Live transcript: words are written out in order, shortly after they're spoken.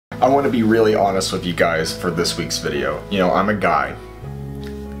I want to be really honest with you guys for this week's video. You know, I'm a guy,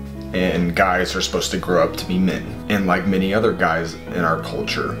 and guys are supposed to grow up to be men. And like many other guys in our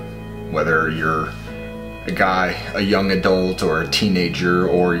culture, whether you're a guy, a young adult, or a teenager,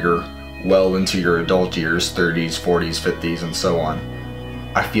 or you're well into your adult years, 30s, 40s, 50s, and so on,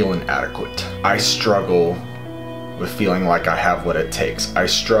 I feel inadequate. I struggle with feeling like I have what it takes. I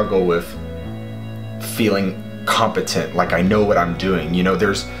struggle with feeling competent, like I know what I'm doing. You know,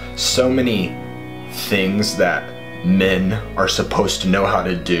 there's so many things that men are supposed to know how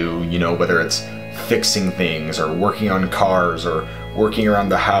to do, you know, whether it's fixing things or working on cars or working around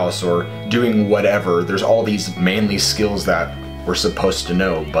the house or doing whatever. There's all these manly skills that we're supposed to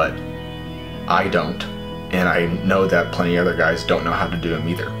know, but I don't. And I know that plenty of other guys don't know how to do them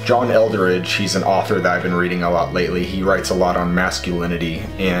either. John Eldredge, he's an author that I've been reading a lot lately. He writes a lot on masculinity,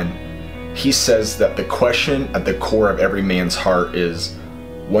 and he says that the question at the core of every man's heart is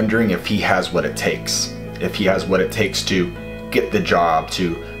wondering if he has what it takes. If he has what it takes to get the job,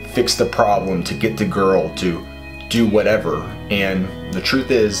 to fix the problem, to get the girl, to do whatever. And the truth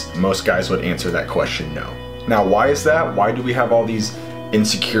is, most guys would answer that question no. Now, why is that? Why do we have all these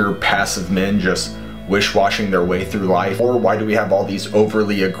insecure, passive men just wish-washing their way through life? Or why do we have all these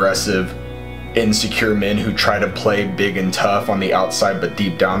overly aggressive, insecure men who try to play big and tough on the outside, but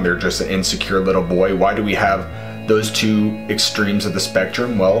deep down they're just an insecure little boy? Why do we have those two extremes of the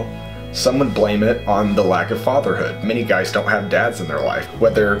spectrum? Well, some would blame it on the lack of fatherhood. Many guys don't have dads in their life.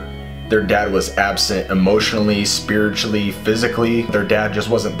 Whether their dad was absent emotionally, spiritually, physically, their dad just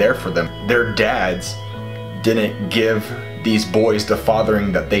wasn't there for them. Their dads didn't give these boys the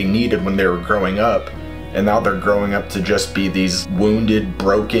fathering that they needed when they were growing up, and now they're growing up to just be these wounded,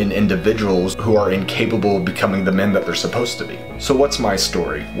 broken individuals who are incapable of becoming the men that they're supposed to be. So what's my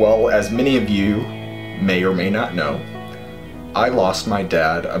story? Well, as many of you may or may not know, I lost my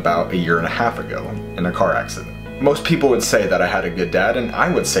dad about 1.5 years ago in a car accident. Most people would say that I had a good dad, and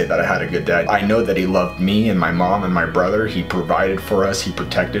I would say that I had a good dad. I know that he loved me and my mom and my brother. He provided for us, he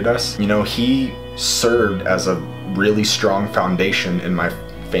protected us. You know, he served as a really strong foundation in my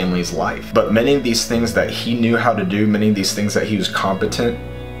family's life. But many of these things that he knew how to do, many of these things that he was competent,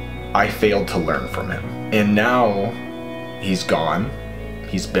 I failed to learn from him. And now he's gone,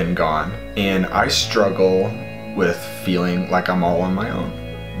 he's been gone, and I struggle with feeling like I'm all on my own,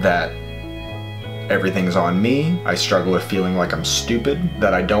 that everything's on me. I struggle with feeling like I'm stupid,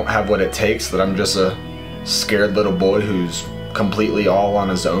 that I don't have what it takes, that I'm just a scared little boy who's completely all on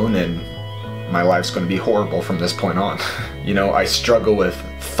his own, and my life's going to be horrible from this point on. You know, I struggle with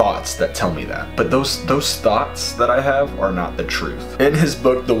thoughts that tell me that. But those thoughts that I have are not the truth. In his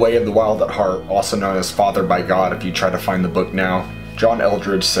book, The Way of the Wild at Heart, also known as Fathered by God, if you try to find the book now, John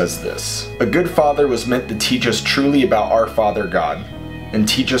Eldredge says this: "A good father was meant to teach us truly about our Father God, and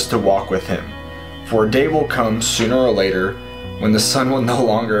teach us to walk with Him. For a day will come, sooner or later, when the son will no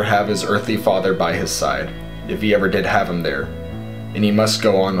longer have his earthly father by his side, if he ever did have him there, and he must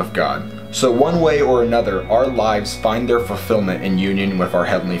go on with God. So one way or another, our lives find their fulfillment in union with our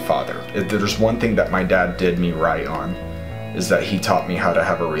Heavenly Father." If there's one thing that my dad did me right on, is that he taught me how to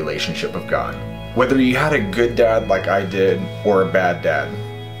have a relationship with God. Whether you had a good dad like I did, or a bad dad,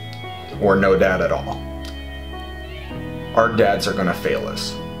 or no dad at all, our dads are gonna fail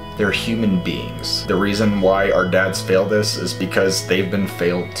us. They're human beings. The reason why our dads failed us is because they've been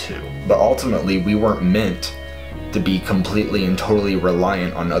failed too. But ultimately, we weren't meant to be completely and totally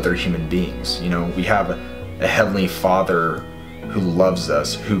reliant on other human beings. You know, we have a Heavenly Father who loves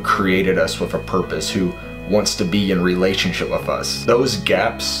us, who created us with a purpose, who wants to be in relationship with us. Those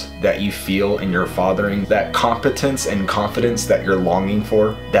gaps that you feel in your fathering, that competence and confidence that you're longing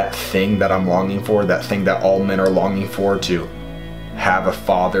for, that thing that I'm longing for, that thing that all men are longing for, to have a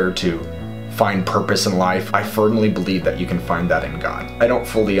father, to find purpose in life, I firmly believe that you can find that in God. I don't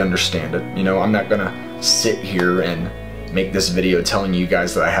fully understand it. You know, I'm not gonna sit here and make this video telling you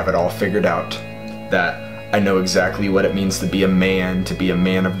guys that I have it all figured out, that I know exactly what it means to be a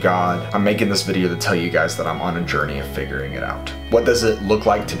man of God. I'm making this video to tell you guys that I'm on a journey of figuring it out. What does it look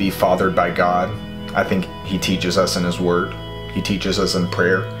like to be fathered by God? I think He teaches us in His Word. He teaches us in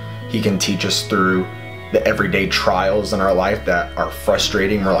prayer. He can teach us through the everyday trials in our life that are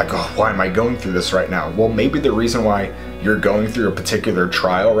frustrating. We're like, oh, why am I going through this right now? Well, maybe the reason why you're going through a particular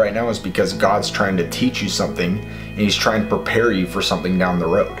trial right now is because God's trying to teach you something, and He's trying to prepare you for something down the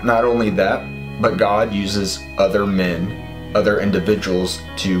road. Not only that, but God uses other men, other individuals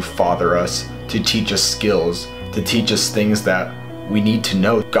to father us, to teach us skills, to teach us things that we need to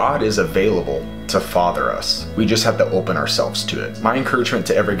know. God is available to father us. We just have to open ourselves to it. My encouragement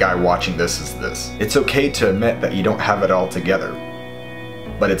to every guy watching this is this: it's okay to admit that you don't have it all together.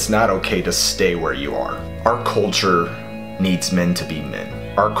 but it's not okay to stay where you are. Our culture needs men to be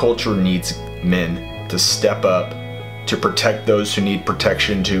men. Our culture needs men to step up, to protect those who need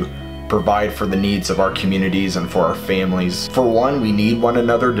protection, to provide for the needs of our communities and for our families. For one, we need one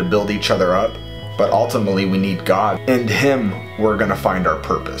another to build each other up, but ultimately we need God. In Him, we're gonna find our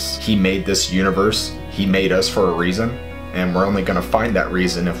purpose. He made this universe, He made us for a reason, and we're only gonna find that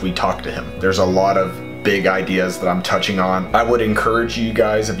reason if we talk to Him. There's a lot of big ideas that I'm touching on. I would encourage you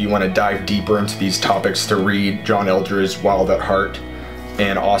guys, if you wanna dive deeper into these topics, to read John Eldredge's Wild at Heart,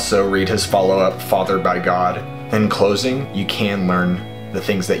 and also read his follow-up, Fathered by God. In closing, you can learn the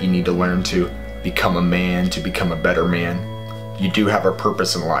things that you need to learn to become a man, to become a better man. You do have a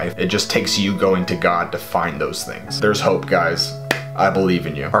purpose in life. It just takes you going to God to find those things. There's hope, guys. I believe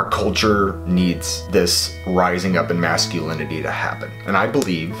in you. Our culture needs this rising up in masculinity to happen. And I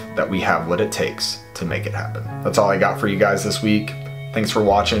believe that we have what it takes to make it happen. That's all I got for you guys this week. Thanks for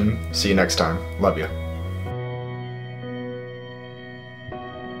watching. See you next time. Love you.